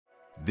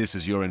This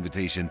is your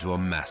invitation to a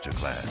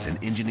masterclass in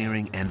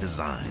engineering and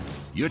design.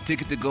 Your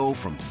ticket to go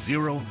from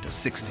 0 to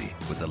 60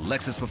 with the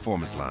Lexus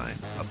Performance Line.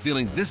 A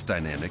feeling this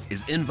dynamic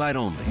is invite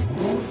only.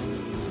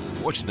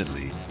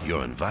 Fortunately,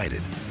 you're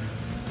invited.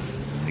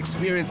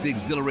 Experience the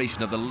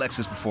exhilaration of the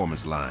Lexus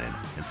Performance Line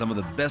and some of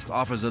the best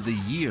offers of the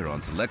year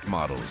on select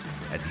models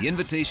at the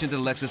Invitation to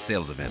Lexus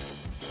sales event,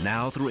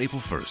 now through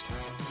April 1st.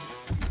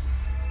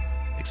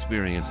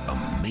 Experience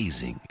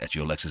amazing at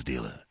your Lexus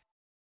dealer.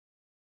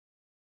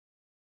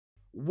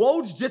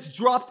 Woj just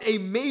dropped a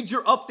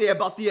major update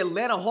about the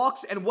Atlanta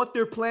Hawks and what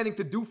they're planning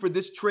to do for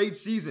this trade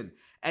season.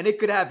 And it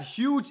could have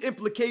huge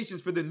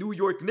implications for the New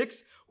York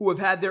Knicks, who have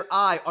had their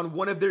eye on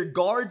one of their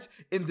guards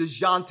in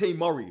DeJounte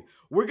Murray.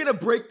 We're going to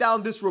break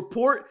down this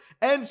report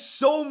and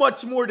so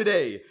much more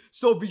today.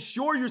 So be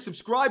sure you're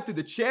subscribed to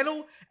the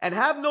channel and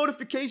have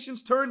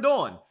notifications turned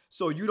on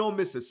so you don't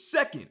miss a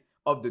second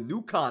of the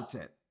new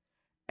content.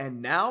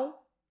 And now,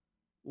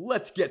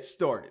 let's get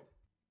started.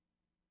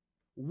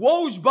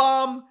 Woj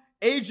bomb.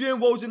 Adrian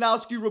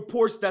Wojnarowski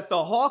reports that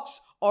the Hawks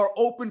are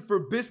open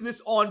for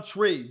business on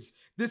trades.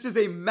 This is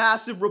a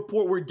massive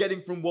report we're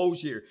getting from Woj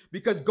here,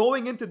 because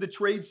going into the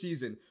trade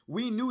season,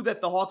 we knew that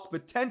the Hawks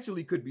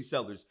potentially could be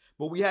sellers,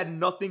 but we had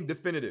nothing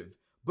definitive.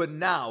 But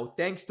now,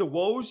 thanks to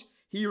Woj,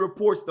 he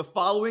reports the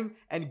following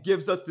and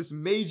gives us this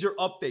major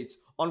updates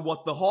on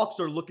what the Hawks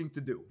are looking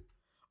to do.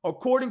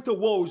 According to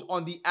Woj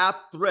on the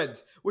app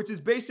Threads, which is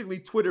basically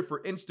Twitter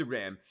for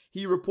Instagram,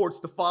 he reports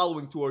the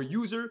following to our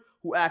user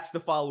who asks the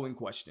following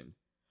question.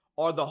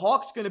 Are the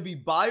Hawks going to be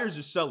buyers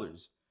or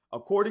sellers?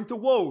 According to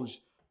Woj,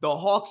 the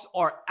Hawks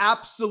are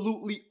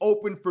absolutely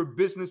open for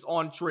business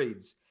on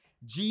trades.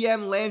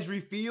 GM Landry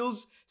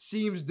Fields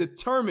seems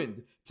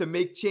determined to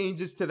make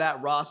changes to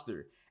that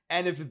roster.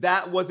 And if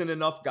that wasn't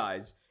enough,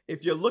 guys,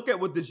 if you look at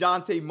what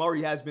DeJounte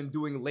Murray has been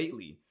doing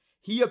lately,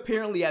 he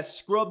apparently has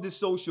scrubbed his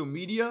social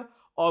media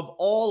of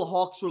all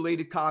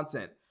Hawks-related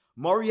content.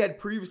 Murray had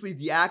previously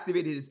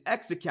deactivated his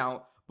X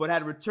account, but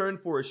had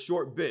returned for a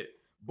short bit.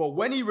 But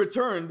when he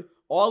returned,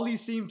 all he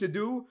seemed to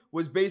do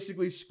was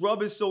basically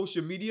scrub his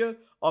social media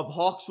of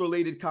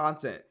Hawks-related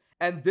content.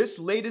 And this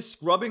latest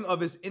scrubbing of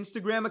his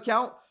Instagram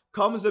account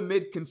comes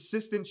amid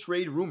consistent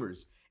trade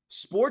rumors.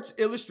 Sports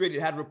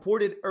Illustrated had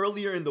reported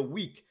earlier in the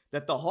week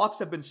that the Hawks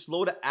have been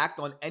slow to act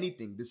on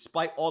anything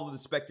despite all of the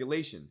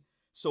speculation.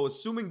 So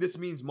assuming this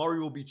means Murray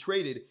will be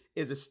traded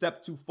is a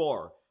step too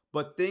far.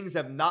 But things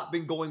have not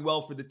been going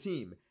well for the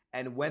team.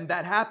 And when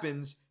that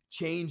happens,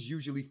 change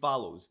usually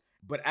follows.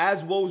 But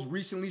as Woj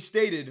recently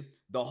stated,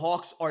 the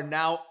Hawks are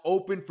now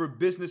open for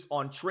business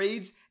on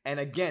trades. And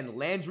again,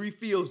 Landry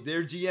Fields,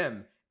 their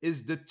GM,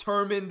 is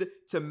determined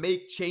to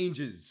make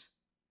changes.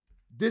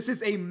 This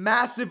is a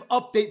massive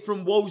update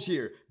from Woj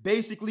here,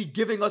 basically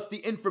giving us the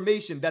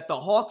information that the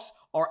Hawks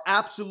are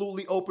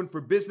absolutely open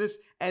for business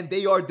and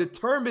they are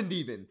determined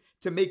even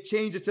to make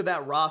changes to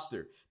that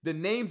roster. The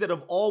names that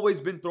have always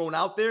been thrown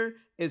out there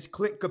is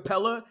Clint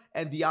Capella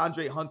and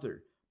DeAndre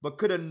Hunter. But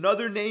could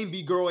another name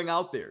be growing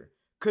out there?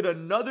 Could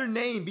another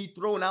name be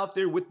thrown out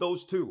there with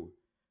those two?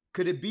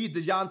 Could it be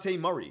DeJounte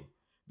Murray?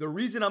 The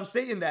reason I'm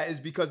saying that is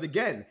because,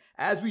 again,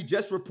 as we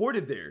just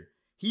reported there,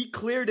 he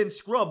cleared and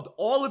scrubbed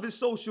all of his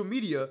social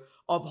media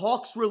of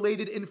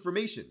Hawks-related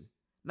information.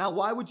 Now,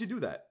 why would you do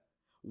that?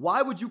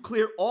 Why would you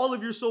clear all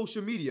of your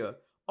social media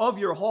of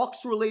your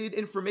Hawks-related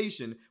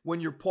information when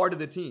you're part of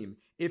the team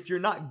if you're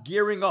not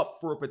gearing up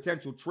for a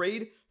potential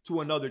trade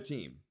to another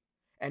team?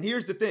 And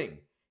here's the thing.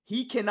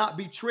 He cannot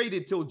be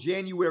traded till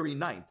January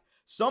 9th.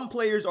 Some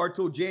players are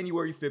till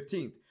January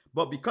 15th.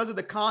 But because of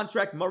the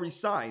contract Murray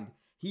signed,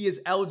 he is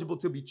eligible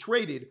to be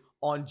traded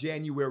on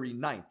January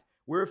 9th.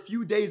 We're a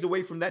few days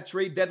away from that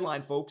trade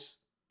deadline, folks.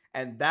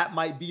 And that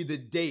might be the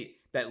date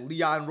that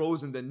Leon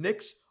Rose and the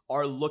Knicks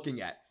are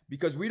looking at.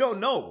 Because we don't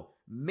know.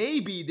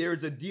 Maybe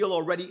there's a deal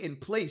already in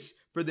place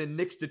for the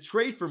Knicks to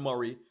trade for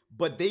Murray,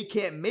 but they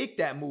can't make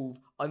that move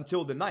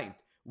until the 9th.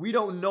 We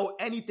don't know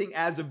anything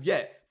as of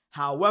yet.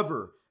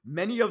 However,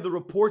 many of the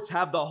reports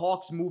have the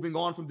Hawks moving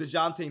on from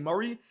DeJounte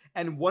Murray,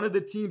 and one of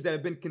the teams that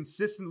have been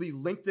consistently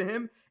linked to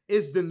him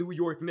is the New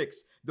York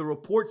Knicks. The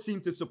reports seem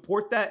to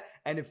support that,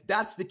 and if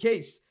that's the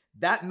case,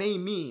 that may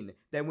mean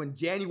that when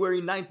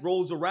January 9th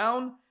rolls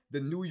around, the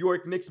New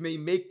York Knicks may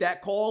make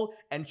that call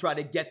and try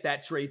to get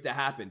that trade to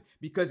happen,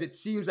 because it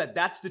seems that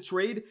that's the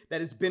trade that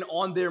has been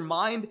on their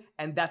mind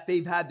and that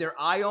they've had their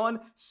eye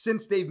on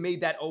since they've made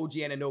that OG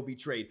Anunoby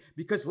trade.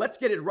 Because let's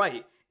get it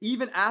right,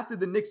 even after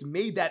the Knicks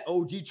made that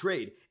OG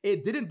trade,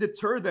 it didn't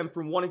deter them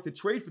from wanting to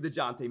trade for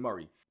DeJounte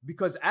Murray.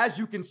 Because as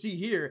you can see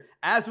here,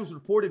 as was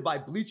reported by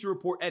Bleacher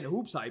Report and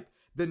Hoops Hype,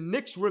 the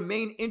Knicks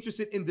remain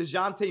interested in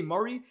DeJounte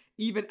Murray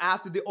even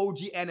after the OG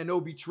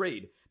Anunoby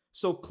trade.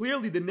 So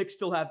clearly the Knicks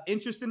still have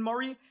interest in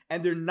Murray,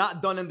 and they're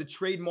not done in the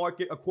trade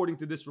market according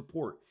to this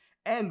report.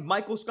 And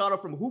Michael Scotto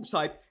from Hoops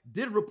Hype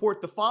did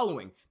report the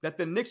following, that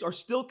the Knicks are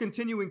still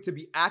continuing to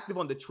be active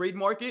on the trade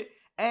market,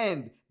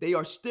 and they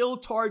are still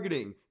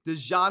targeting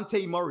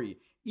DeJounte Murray.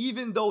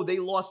 Even though they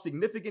lost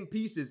significant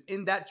pieces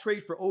in that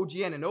trade for OG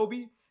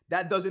Anunoby,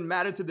 that doesn't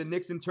matter to the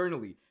Knicks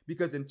internally,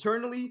 because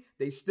internally,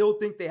 they still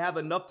think they have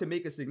enough to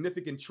make a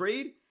significant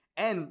trade,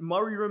 and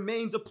Murray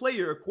remains a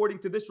player, according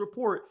to this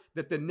report,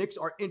 that the Knicks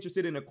are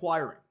interested in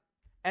acquiring.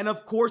 And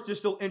of course, they're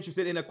still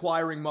interested in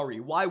acquiring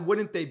Murray. Why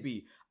wouldn't they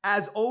be?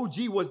 As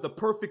OG was the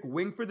perfect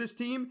wing for this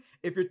team,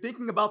 if you're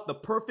thinking about the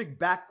perfect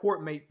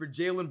backcourt mate for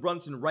Jalen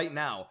Brunson right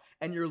now,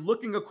 and you're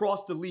looking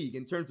across the league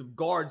in terms of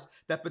guards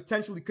that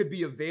potentially could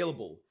be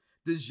available,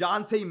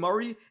 DeJounte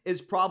Murray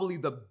is probably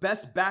the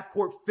best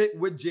backcourt fit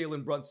with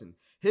Jalen Brunson.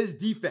 His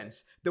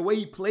defense, the way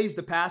he plays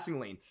the passing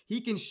lane,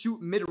 he can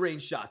shoot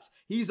mid-range shots.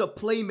 He's a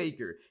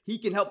playmaker. He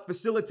can help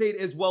facilitate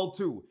as well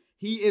too.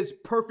 He is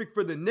perfect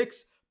for the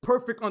Knicks,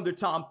 perfect under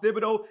Tom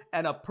Thibodeau,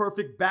 and a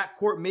perfect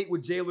backcourt mate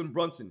with Jalen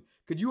Brunson.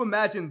 Could you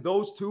imagine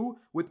those two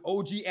with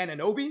OG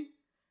Anunoby?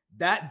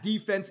 That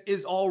defense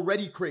is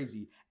already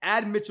crazy.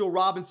 Add Mitchell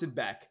Robinson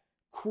back.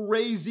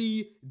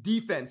 Crazy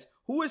defense.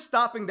 Who is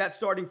stopping that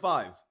starting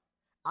five?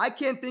 I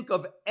can't think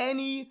of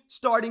any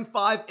starting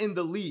five in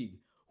the league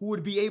who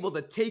would be able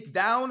to take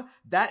down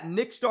that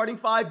Knicks starting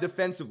five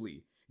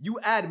defensively. You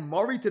add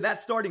Murray to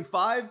that starting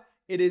five,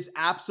 it is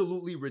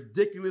absolutely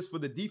ridiculous for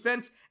the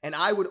defense, and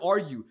I would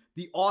argue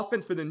the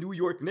offense for the New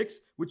York Knicks,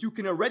 which you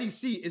can already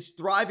see is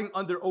thriving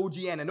under OG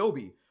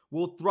Anunoby,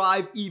 will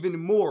thrive even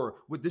more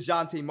with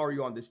DeJounte Murray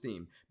on this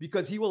team,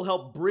 because he will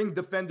help bring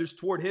defenders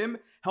toward him,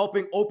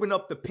 helping open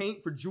up the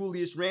paint for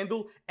Julius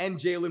Randle and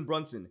Jalen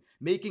Brunson,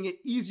 making it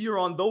easier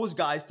on those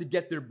guys to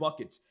get their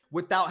buckets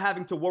without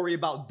having to worry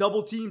about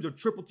double teams or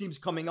triple teams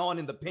coming on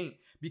in the paint.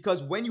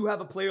 Because when you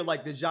have a player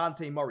like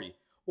DeJounte Murray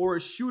or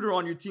a shooter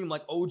on your team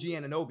like OG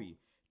Anunoby,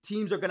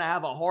 teams are going to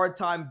have a hard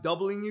time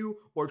doubling you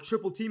or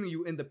triple teaming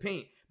you in the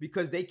paint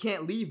because they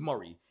can't leave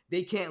Murray.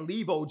 They can't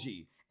leave OG.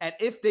 And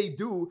if they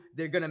do,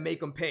 they're going to make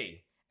them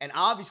pay. And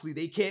obviously,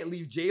 they can't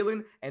leave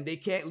Jalen and they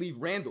can't leave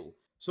Randle.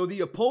 So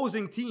the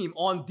opposing team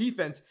on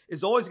defense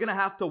is always going to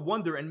have to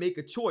wonder and make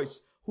a choice.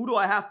 Who do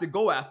I have to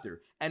go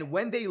after? And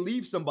when they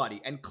leave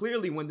somebody, and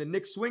clearly when the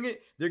Knicks swing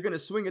it, they're going to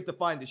swing it to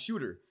find the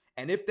shooter.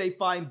 And if they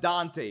find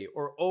Dante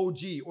or OG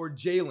or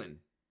Jalen,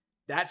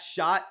 that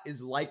shot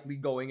is likely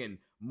going in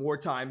more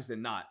times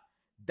than not.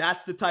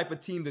 That's the type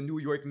of team the New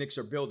York Knicks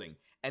are building.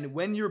 And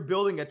when you're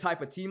building a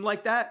type of team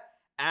like that,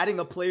 adding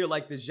a player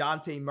like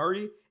DeJounte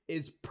Murray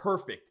is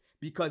perfect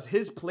because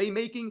his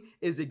playmaking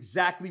is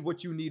exactly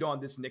what you need on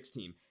this Knicks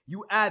team.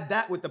 You add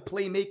that with the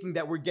playmaking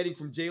that we're getting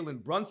from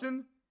Jalen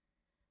Brunson,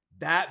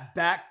 that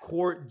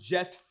backcourt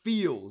just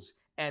feels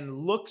and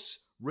looks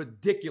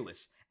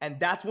ridiculous. And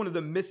that's one of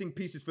the missing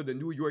pieces for the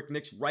New York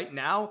Knicks right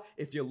now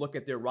if you look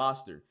at their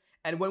roster.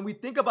 And when we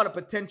think about a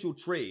potential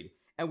trade,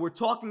 and we're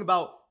talking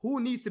about who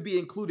needs to be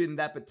included in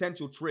that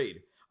potential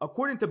trade,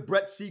 according to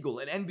Brett Siegel,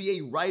 an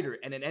NBA writer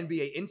and an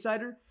NBA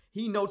insider,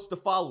 he notes the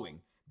following,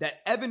 that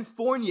Evan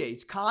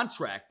Fournier's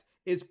contract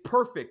is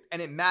perfect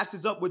and it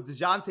matches up with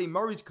DeJounte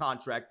Murray's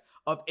contract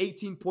of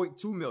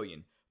 $18.2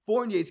 million.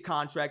 Fournier's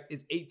contract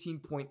is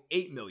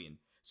 $18.8 million.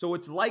 So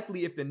it's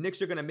likely if the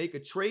Knicks are going to make a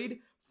trade,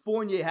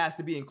 Fournier has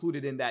to be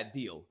included in that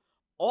deal.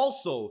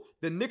 Also,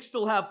 the Knicks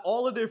still have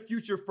all of their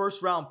future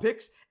first-round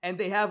picks, and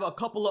they have a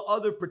couple of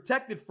other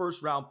protected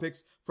first-round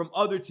picks from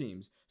other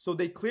teams. So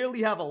they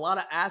clearly have a lot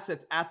of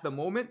assets at the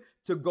moment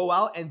to go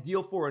out and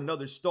deal for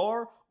another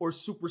star or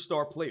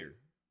superstar player.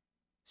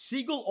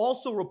 Siegel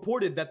also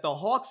reported that the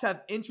Hawks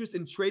have interest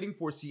in trading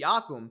for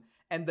Siakam,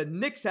 and the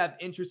Knicks have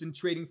interest in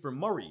trading for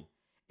Murray.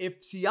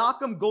 If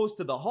Siakam goes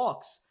to the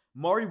Hawks,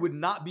 Murray would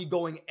not be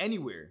going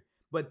anywhere.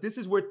 But this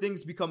is where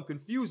things become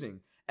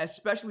confusing,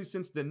 especially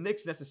since the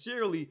Knicks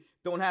necessarily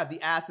don't have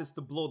the assets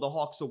to blow the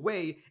Hawks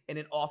away in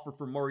an offer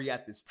for Murray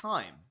at this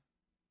time.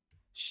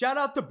 Shout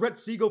out to Brett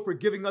Siegel for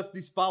giving us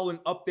these following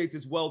updates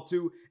as well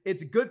too.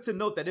 It's good to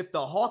note that if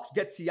the Hawks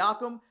get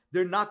Siakam,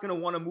 they're not going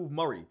to want to move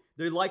Murray.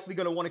 They're likely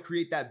going to want to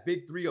create that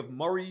big three of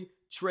Murray,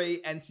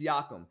 Trey, and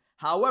Siakam.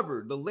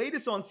 However, the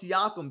latest on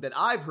Siakam that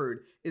I've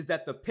heard is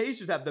that the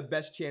Pacers have the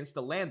best chance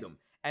to land him.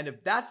 And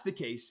if that's the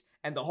case,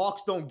 and the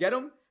Hawks don't get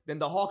him, then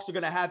the Hawks are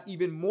going to have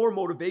even more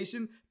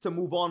motivation to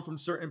move on from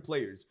certain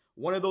players.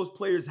 One of those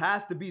players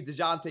has to be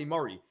DeJounte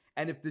Murray.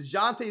 And if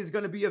DeJounte is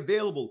going to be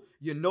available,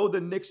 you know the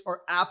Knicks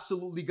are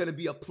absolutely going to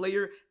be a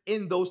player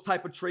in those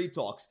type of trade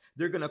talks.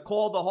 They're going to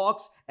call the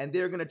Hawks, and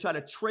they're going to try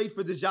to trade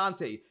for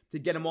DeJounte to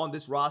get him on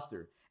this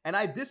roster. And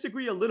I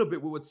disagree a little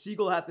bit with what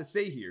Siegel had to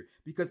say here,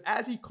 because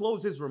as he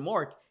closed his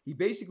remark, he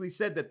basically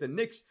said that the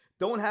Knicks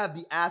don't have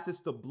the assets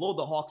to blow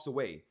the Hawks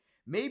away.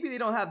 Maybe they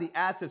don't have the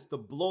assets to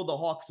blow the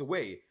Hawks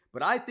away,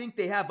 but I think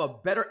they have a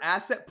better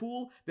asset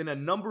pool than a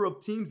number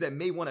of teams that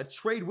may want to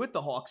trade with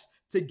the Hawks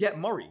to get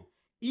Murray.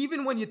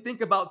 Even when you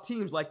think about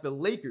teams like the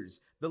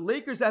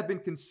Lakers have been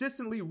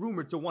consistently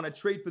rumored to want to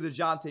trade for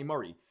DeJounte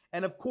Murray.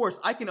 And of course,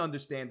 I can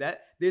understand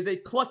that. There's a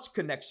clutch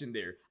connection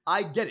there.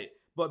 I get it.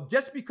 But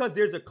just because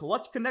there's a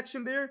clutch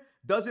connection there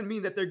doesn't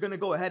mean that they're going to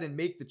go ahead and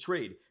make the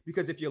trade.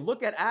 Because if you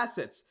look at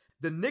assets,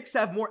 the Knicks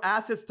have more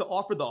assets to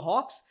offer the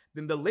Hawks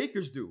than the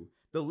Lakers do.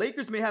 The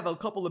Lakers may have a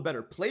couple of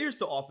better players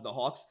to offer the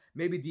Hawks,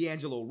 maybe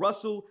D'Angelo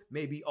Russell,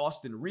 maybe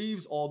Austin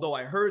Reeves, although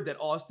I heard that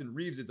Austin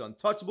Reeves is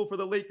untouchable for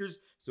the Lakers,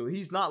 so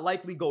he's not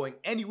likely going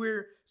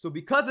anywhere. So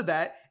because of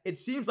that, it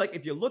seems like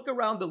if you look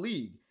around the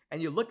league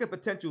and you look at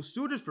potential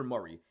suitors for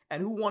Murray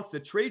and who wants to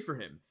trade for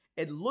him,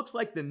 it looks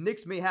like the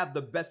Knicks may have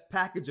the best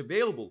package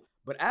available.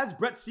 But as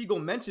Brett Siegel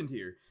mentioned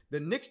here, the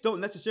Knicks don't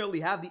necessarily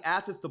have the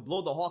assets to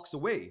blow the Hawks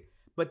away,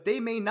 but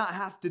they may not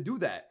have to do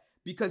that.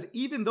 Because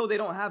even though they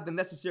don't have the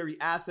necessary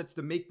assets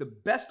to make the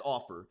best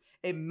offer,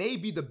 it may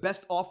be the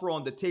best offer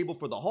on the table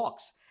for the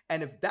Hawks.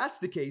 And if that's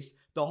the case,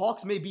 the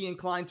Hawks may be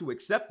inclined to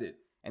accept it.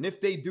 And if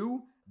they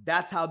do,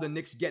 that's how the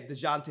Knicks get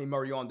DeJounte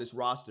Murray on this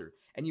roster.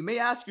 And you may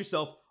ask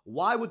yourself,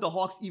 why would the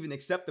Hawks even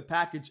accept the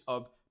package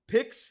of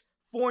picks,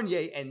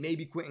 Fournier, and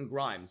maybe Quentin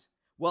Grimes?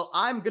 Well,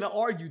 I'm going to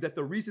argue that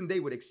the reason they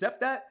would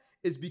accept that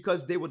is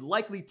because they would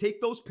likely take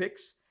those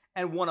picks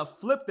and want to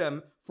flip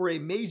them for a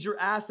major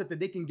asset that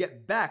they can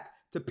get back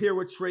to pair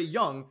with Trae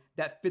Young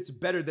that fits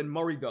better than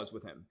Murray does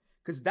with him.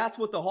 Because that's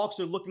what the Hawks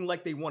are looking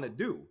like they want to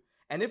do.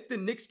 And if the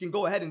Knicks can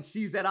go ahead and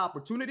seize that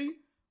opportunity,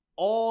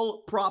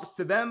 all props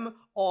to them,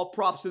 all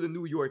props to the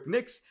New York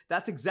Knicks.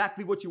 That's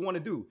exactly what you want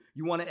to do.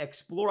 You want to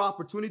explore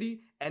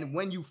opportunity, and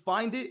when you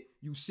find it,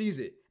 you seize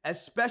it,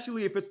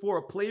 especially if it's for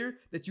a player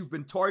that you've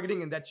been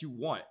targeting and that you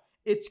want.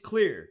 It's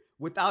clear,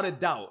 without a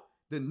doubt,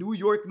 the New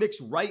York Knicks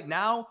right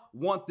now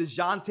want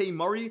DeJounte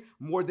Murray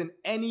more than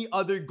any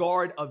other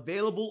guard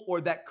available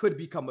or that could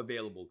become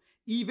available,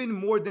 even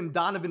more than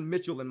Donovan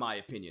Mitchell, in my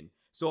opinion.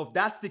 So if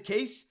that's the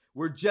case,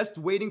 we're just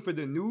waiting for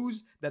the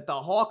news that the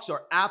Hawks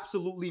are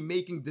absolutely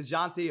making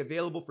DeJounte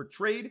available for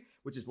trade,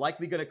 which is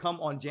likely going to come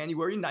on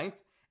January 9th.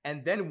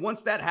 And then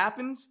once that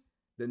happens,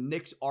 the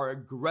Knicks are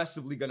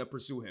aggressively going to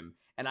pursue him.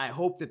 And I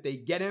hope that they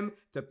get him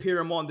to pair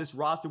him on this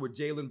roster with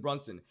Jalen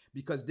Brunson,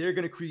 because they're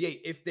going to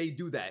create, if they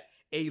do that,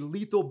 a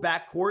lethal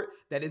backcourt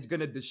that is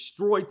going to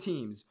destroy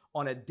teams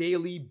on a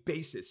daily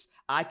basis.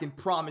 I can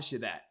promise you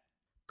that.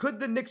 Could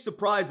the Knicks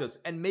surprise us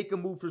and make a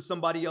move for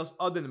somebody else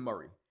other than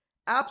Murray?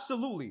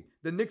 Absolutely.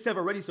 The Knicks have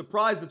already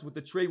surprised us with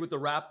the trade with the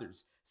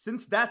Raptors.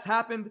 Since that's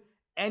happened,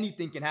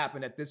 anything can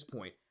happen at this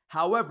point.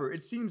 However,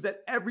 it seems that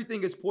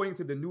everything is pointing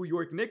to the New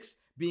York Knicks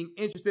being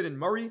interested in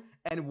Murray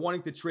and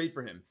wanting to trade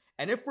for him.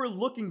 And if we're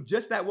looking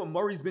just at what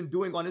Murray's been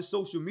doing on his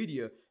social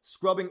media,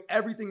 scrubbing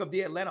everything of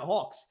the Atlanta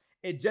Hawks,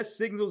 it just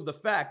signals the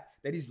fact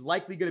that he's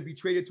likely going to be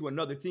traded to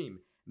another team.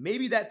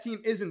 Maybe that team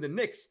isn't the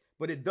Knicks,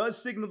 but it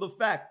does signal the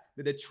fact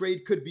that a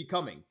trade could be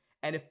coming.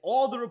 And if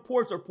all the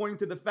reports are pointing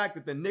to the fact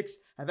that the Knicks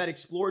have had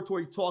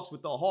exploratory talks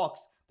with the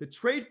Hawks to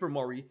trade for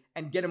Murray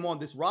and get him on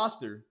this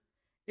roster,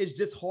 it's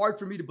just hard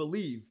for me to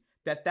believe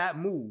that that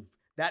move,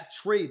 that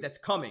trade that's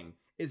coming,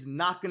 is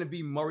not going to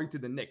be Murray to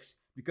the Knicks.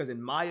 Because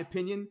in my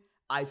opinion,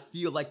 I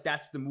feel like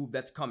that's the move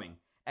that's coming.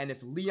 And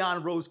if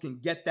Leon Rose can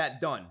get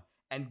that done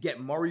and get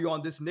Murray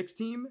on this Knicks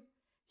team,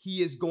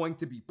 he is going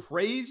to be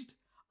praised.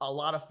 A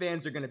lot of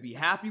fans are going to be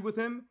happy with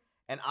him.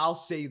 And I'll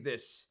say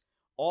this,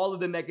 all of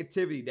the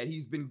negativity that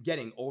he's been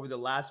getting over the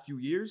last few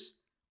years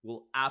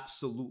will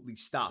absolutely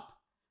stop.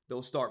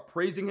 They'll start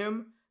praising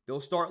him, they'll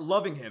start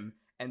loving him,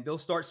 and they'll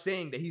start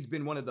saying that he's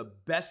been one of the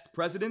best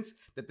presidents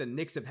that the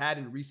Knicks have had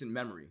in recent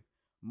memory.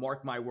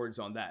 Mark my words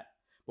on that.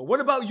 But what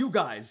about you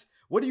guys?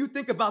 What do you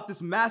think about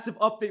this massive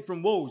update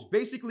from Woj,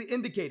 basically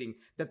indicating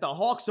that the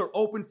Hawks are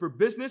open for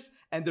business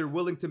and they're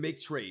willing to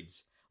make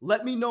trades?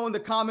 Let me know in the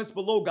comments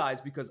below, guys,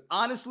 because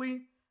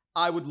honestly,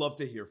 I would love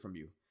to hear from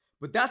you.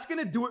 But that's going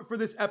to do it for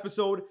this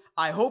episode.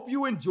 I hope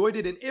you enjoyed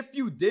it, and if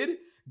you did,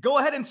 go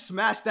ahead and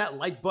smash that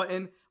like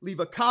button, leave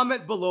a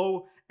comment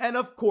below, and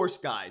of course,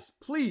 guys,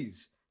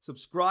 please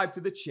subscribe to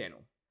the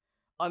channel.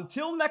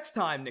 Until next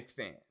time, Knicks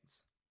fans.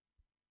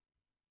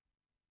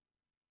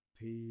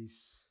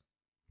 Peace.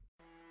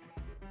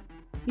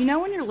 You know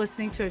when you're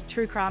listening to a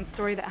true crime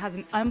story that has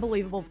an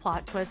unbelievable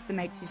plot twist that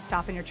makes you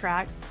stop in your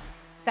tracks?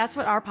 That's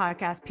what our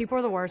podcast, People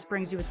Are the Worst,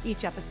 brings you with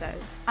each episode.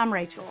 I'm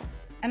Rachel.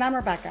 And I'm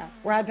Rebecca.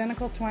 We're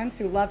identical twins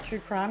who love true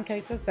crime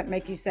cases that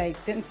make you say,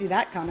 didn't see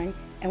that coming,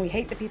 and we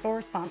hate the people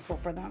responsible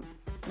for them.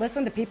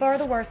 Listen to People Are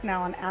the Worst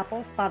now on Apple,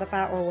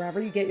 Spotify, or wherever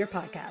you get your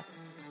podcasts.